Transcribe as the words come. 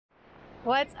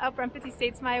What's up, Run 50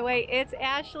 States My Way? It's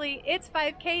Ashley. It's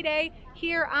 5K day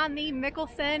here on the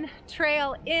Mickelson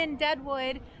Trail in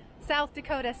Deadwood, South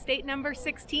Dakota, state number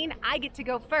 16. I get to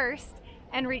go first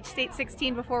and reach state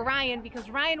 16 before Ryan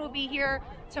because Ryan will be here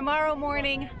tomorrow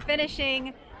morning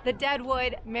finishing the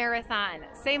Deadwood Marathon.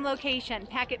 Same location.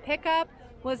 Packet pickup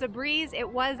was a breeze. It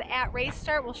was at race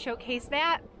start. We'll showcase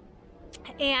that.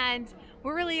 And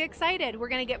we're really excited. We're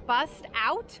going to get bussed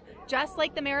out just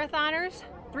like the marathoners.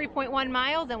 3.1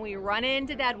 miles and we run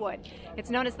into Deadwood. It's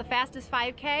known as the fastest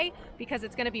 5K because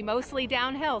it's going to be mostly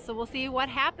downhill. So we'll see what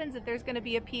happens if there's going to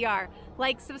be a PR.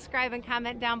 Like, subscribe, and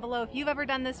comment down below if you've ever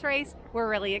done this race. We're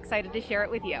really excited to share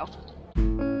it with you.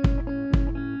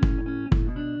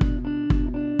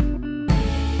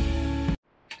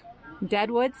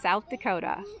 Deadwood, South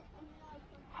Dakota,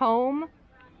 home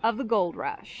of the gold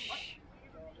rush.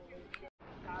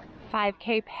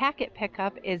 5K packet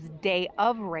pickup is day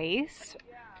of race.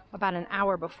 About an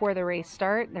hour before the race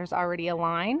start, there's already a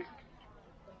line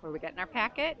where we're getting our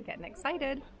packet, getting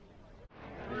excited.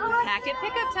 Packet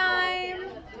pickup time.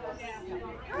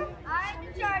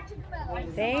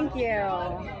 Thank you.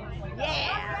 Yeah.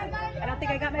 I don't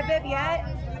think I got my bib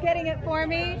yet. Getting it for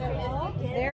me.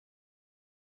 There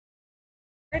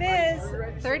it is.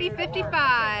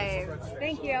 30:55.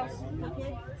 Thank you.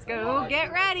 Let's go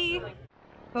get ready.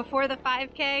 Before the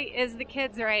 5K is the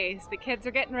kids race. The kids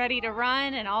are getting ready to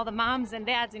run and all the moms and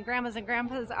dads and grandmas and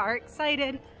grandpas are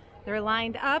excited. They're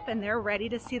lined up and they're ready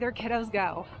to see their kiddos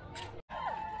go.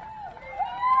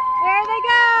 There they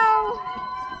go!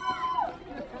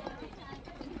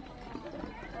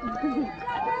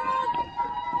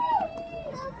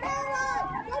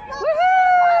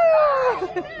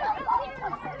 Woohoo!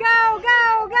 Go,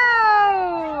 go, go!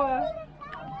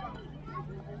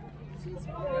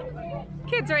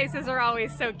 Kids races are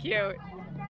always so cute.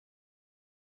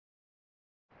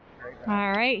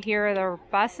 All right, here are the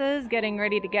buses getting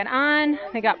ready to get on.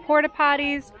 They got porta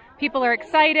potties. People are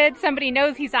excited. Somebody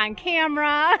knows he's on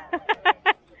camera.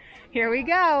 Here we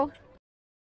go.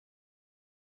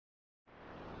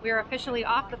 We are officially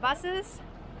off the buses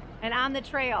and on the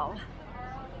trail.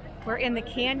 We're in the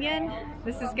canyon.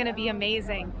 This is gonna be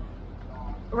amazing.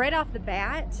 Right off the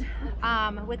bat,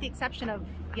 with the exception of,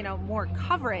 more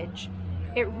coverage,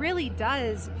 it really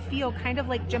does feel kind of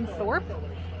like Jim Thorpe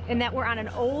in that we're on an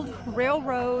old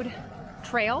railroad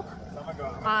trail.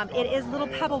 It is little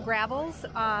pebble gravels,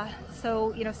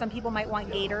 so some people might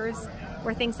want gaiters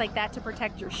or things like that to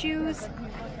protect your shoes.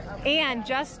 And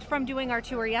just from doing our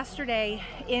tour yesterday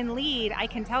in lead, I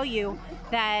can tell you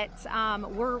that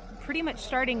we're pretty much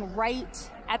starting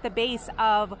right at the base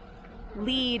of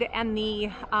lead and the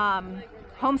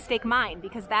Homestake Mine,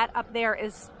 because that up there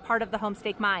is part of the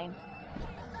Homestake Mine.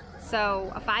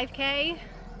 So a 5K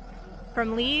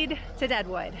from Lead to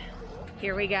Deadwood.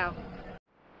 Here we go.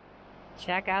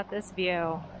 Check out this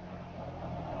view.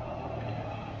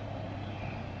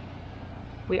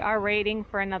 We are waiting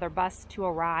for another bus to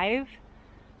arrive.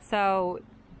 So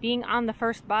being on the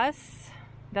first bus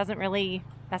doesn't really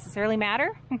necessarily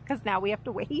matter because now we have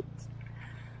to wait.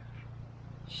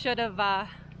 Should have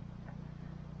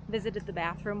visited the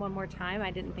bathroom one more time.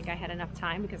 I didn't think I had enough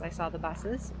time because I saw the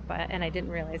buses, and I didn't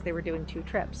realize they were doing 2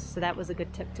 trips. So that was a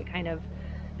good tip to kind of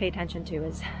pay attention to,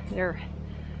 is there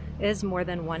is more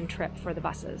than 1 trip for the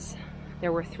buses.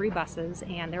 There were 3 buses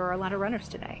and there were a lot of runners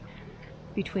today.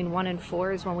 Between 1 and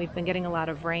 4 is when we've been getting a lot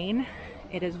of rain.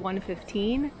 It is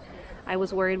 1:15. I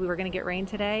was worried we were going to get rain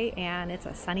today and it's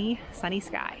a sunny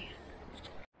sky.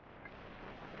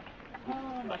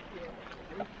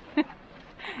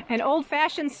 An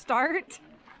old-fashioned start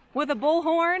with a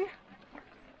bullhorn.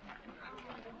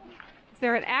 Is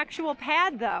there an actual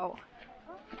pad though?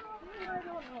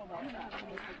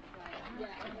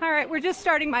 All right, we're just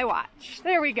starting my watch.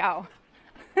 There we go.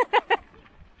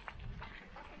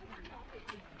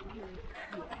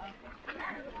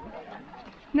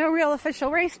 No real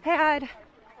official race pad.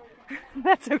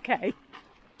 That's okay.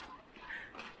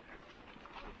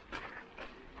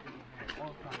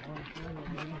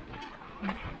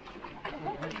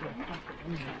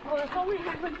 Well, it's only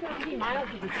 117 miles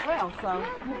of the trail, so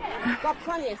we've got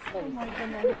plenty of space.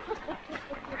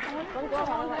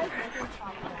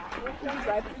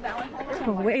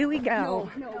 Away we go.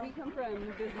 No, we come from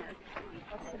business.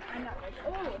 I'm not like,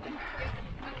 oh.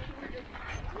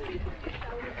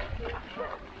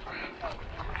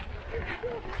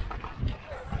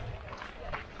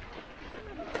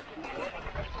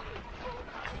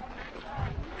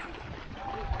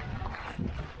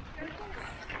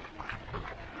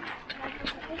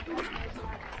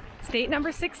 State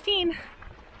number 16,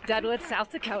 Deadwood,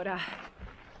 South Dakota.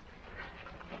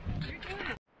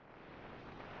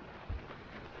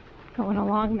 Going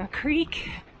along the creek.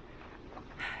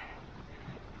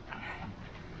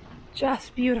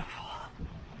 Just beautiful.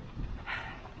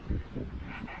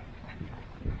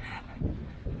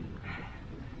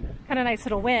 Got a nice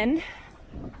little wind.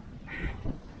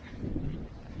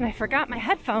 And I forgot my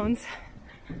headphones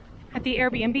at the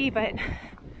Airbnb, but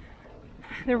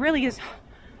there really is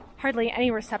hardly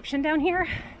any reception down here.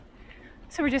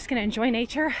 So we're just gonna enjoy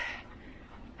nature.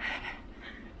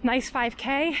 Nice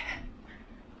 5K.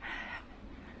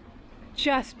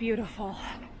 Just beautiful.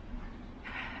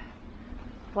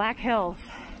 Black Hills.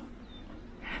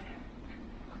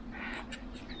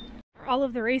 For all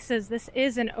of the races, this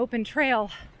is an open trail.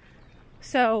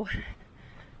 So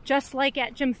just like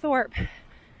at Jim Thorpe,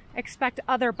 expect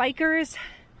other bikers,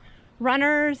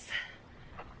 runners,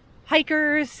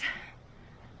 hikers,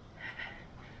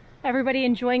 everybody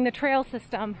enjoying the trail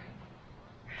system.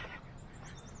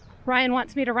 Ryan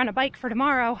wants me to run a bike for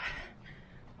tomorrow.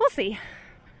 We'll see.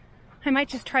 I might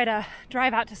just try to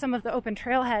drive out to some of the open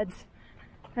trailheads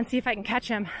and see if I can catch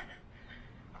him.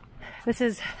 This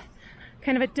is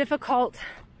kind of a difficult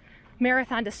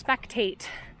marathon to spectate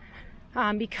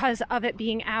because of it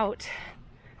being out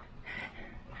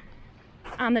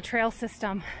on the trail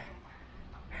system.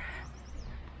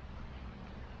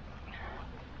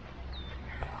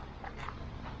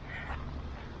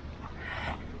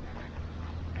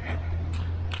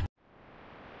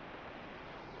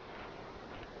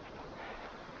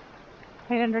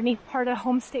 Right underneath part of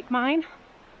Homestake Mine.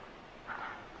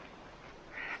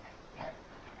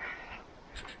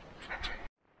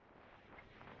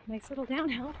 Nice little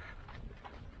downhill.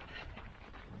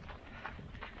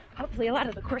 Hopefully a lot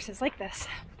of the course is like this.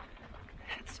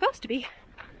 It's supposed to be.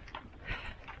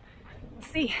 We'll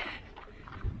see.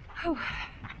 Oh.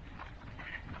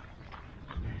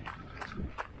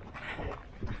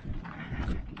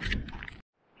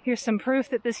 Here's some proof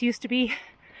that this used to be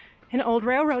an old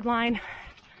railroad line.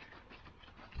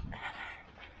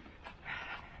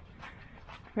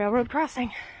 Railroad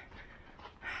crossing.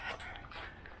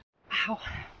 Wow.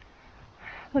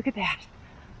 Look at that.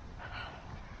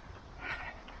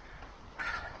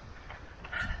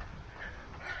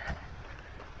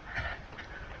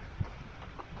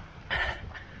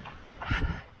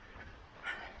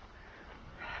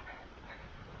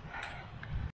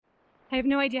 I have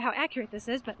no idea how accurate this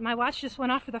is, but my watch just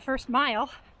went off for the first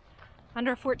mile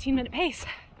under a 14-minute pace.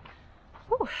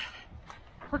 Whew.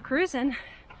 We're cruising,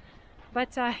 but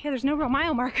yeah, there's no real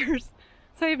mile markers,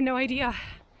 so I have no idea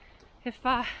if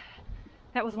that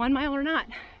was 1 mile or not.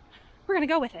 We're gonna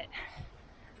go with it.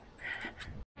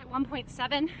 At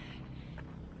 1.7,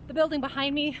 the building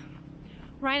behind me,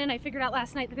 Ryan and I figured out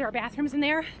last night that there are bathrooms in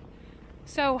there,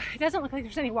 so it doesn't look like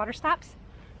there's any water stops.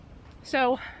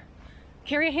 So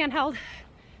carry a handheld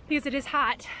because it is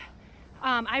hot.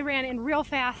 I ran in real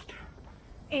fast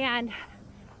and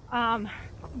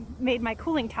made my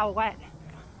cooling towel wet.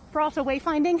 For also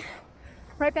wayfinding,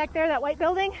 right back there, that white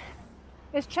building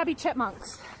is Chubby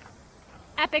Chipmunks.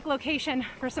 Epic location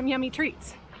for some yummy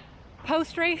treats.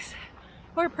 Post-race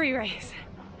or pre-race.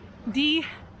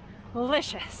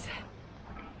 Delicious.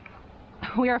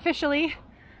 We are officially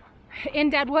in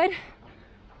Deadwood.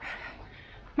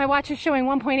 My watch is showing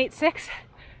 1.86.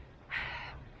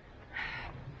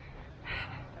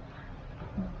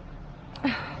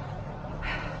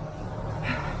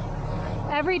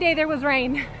 Every day there was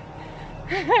rain.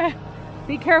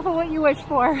 Be careful what you wish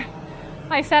for.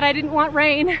 I said I didn't want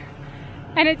rain,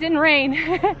 and it didn't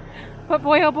rain. But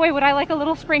boy, oh boy, would I like a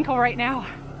little sprinkle right now.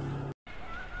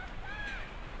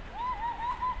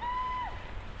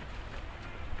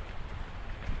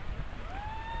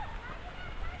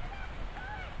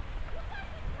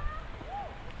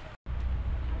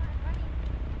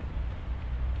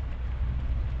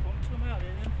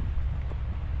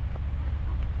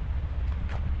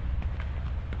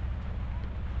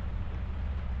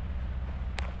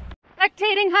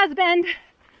 Spectating husband.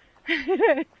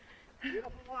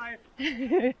 Beautiful wife.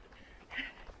 Spectating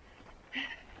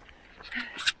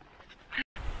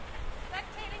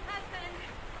husband.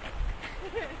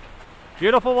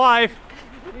 Beautiful wife.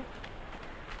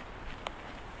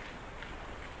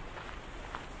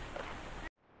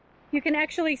 You can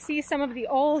actually see some of the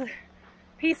old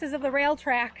pieces of the rail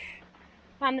track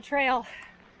on the trail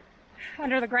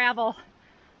under the gravel.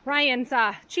 Ryan's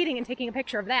cheating and taking a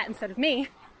picture of that instead of me.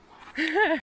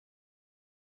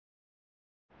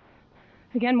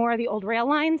 Again, more of the old rail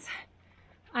lines.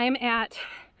 I'm at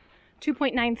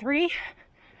 2.93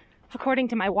 according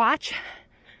to my watch,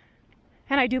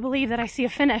 and I do believe that I see a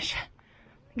finish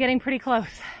getting pretty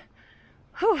close.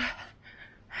 Whew.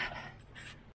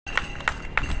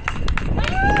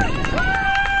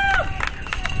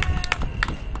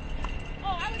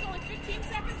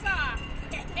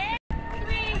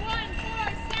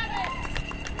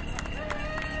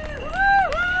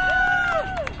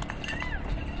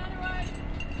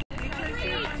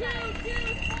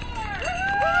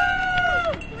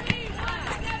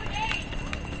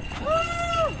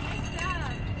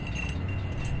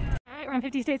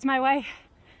 50 states my way.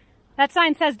 That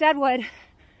sign says Deadwood,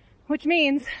 which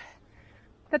means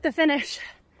that the finish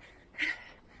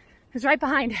is right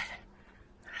behind it.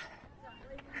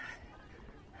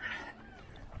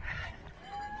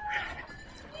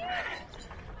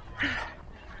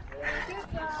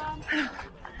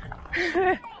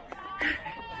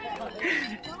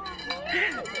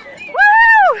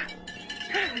 Woo!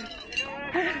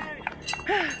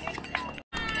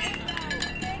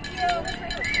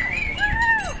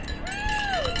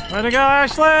 Way to go,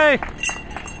 Ashley!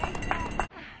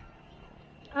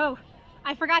 Oh,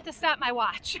 I forgot to stop my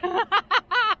watch.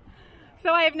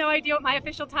 So I have no idea what my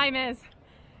official time is.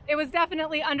 It was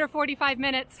definitely under 45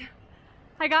 minutes.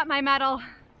 I got my medal.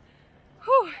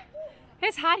 Whew,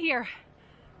 it's hot here.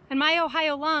 And my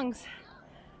Ohio lungs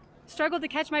struggled to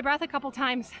catch my breath a couple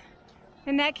times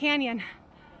in that canyon.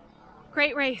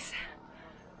 Great race.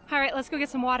 All right, let's go get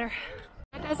some water.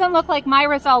 It doesn't look like my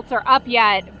results are up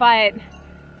yet, but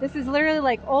this is literally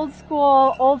like old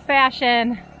school, old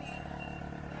fashioned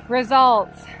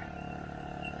results,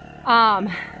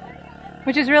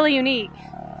 which is really unique.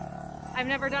 I've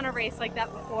never done a race like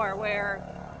that before where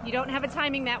you don't have a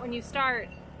timing mat when you start.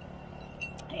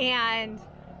 And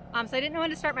so I didn't know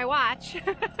when to start my watch.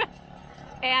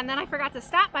 And then I forgot to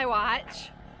stop my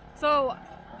watch. So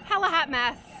hella hot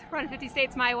mess, run 50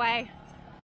 states my way.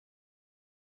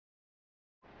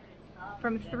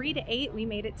 From 3 to 8, we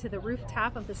made it to the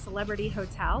rooftop of the Celebrity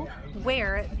Hotel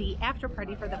where the after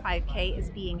party for the 5K is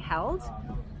being held.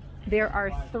 There are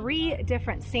 3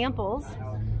 different samples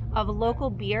of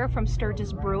local beer from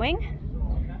Sturgis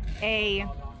Brewing. A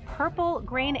purple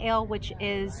grain ale, which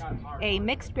is a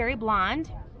mixed berry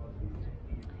blonde,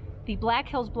 the Black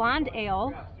Hills Blonde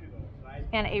Ale,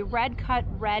 and a red cut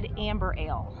red amber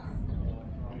ale.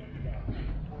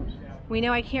 We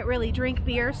know I can't really drink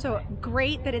beer, so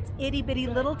great that it's itty bitty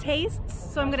little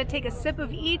tastes. So I'm gonna take a sip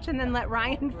of each and then let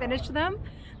Ryan finish them.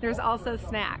 There's also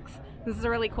snacks. This is a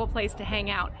really cool place to hang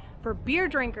out. For beer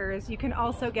drinkers, you can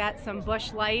also get some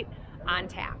Busch Light on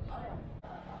tap.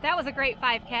 That was a great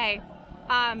 5K.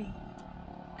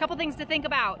 Couple things to think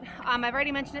about. I've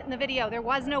already mentioned it in the video. There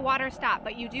was no water stop,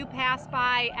 but you do pass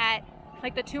by at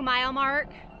like the 2-mile mark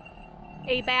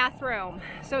a bathroom.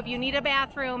 So if you need a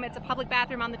bathroom, it's a public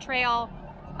bathroom on the trail,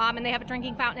 and they have a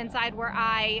drinking fountain inside where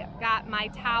I got my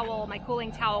towel, my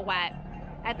cooling towel wet.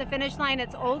 At the finish line,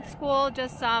 it's old school,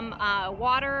 just some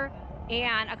water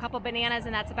and a couple bananas,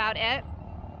 and that's about it.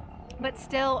 But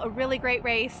still a really great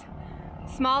race.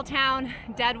 Small town,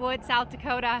 Deadwood, South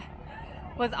Dakota,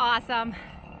 was awesome.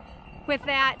 With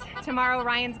that, tomorrow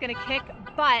Ryan's gonna kick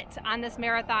butt on this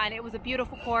marathon. It was a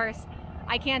beautiful course.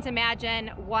 I can't imagine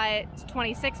what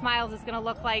 26 miles is gonna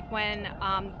look like when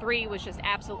 3 was just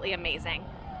absolutely amazing.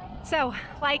 So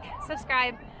like,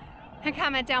 subscribe, and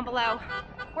comment down below.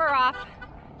 We're off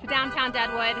to downtown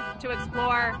Deadwood to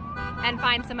explore and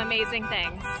find some amazing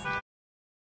things.